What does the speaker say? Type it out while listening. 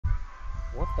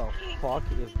What the fuck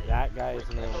is that guy's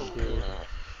name, dude?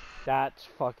 That's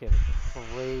fucking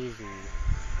crazy.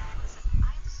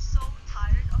 I'm so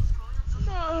tired of scrolling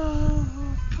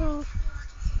on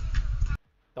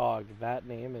Dog, that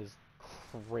name is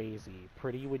crazy.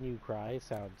 Pretty When You Cry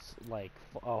sounds like,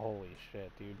 oh, holy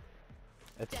shit, dude.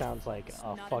 It sounds like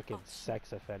a fucking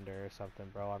sex offender or something,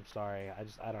 bro. I'm sorry.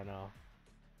 I don't know.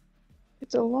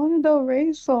 It's a Lana Del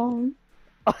Rey song.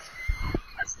 I'm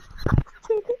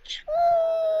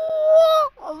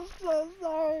so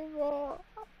sorry, bro.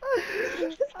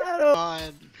 I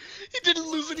don't. He didn't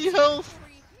lose any health.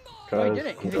 No, he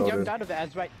didn't, because he jumped out of it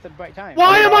at the right time.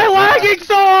 Why am I lagging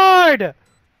so hard?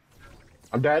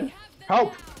 I'm dead.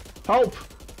 Help! Help!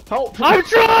 Help! I'm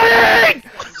trying!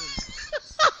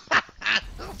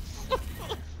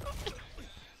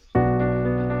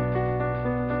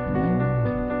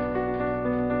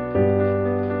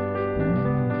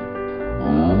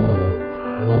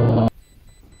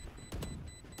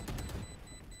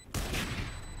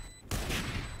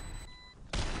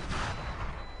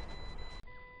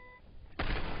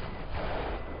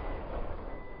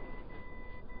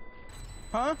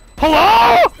 Huh?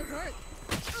 Hello?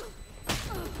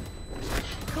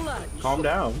 Calm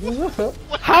down.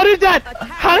 How did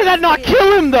that not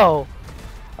kill him though?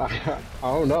 I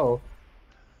don't know.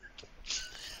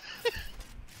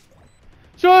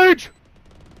 Sage!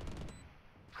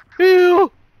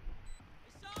 Heal!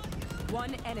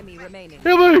 One enemy remaining.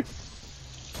 Heal me!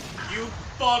 You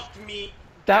fucked me.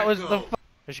 That was the.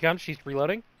 Here she comes. She's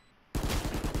reloading.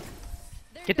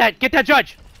 Get that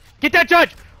judge! Get that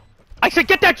judge! I said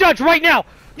get that judge right now!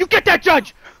 You get that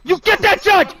judge! You get that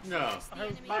judge! No.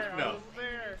 No.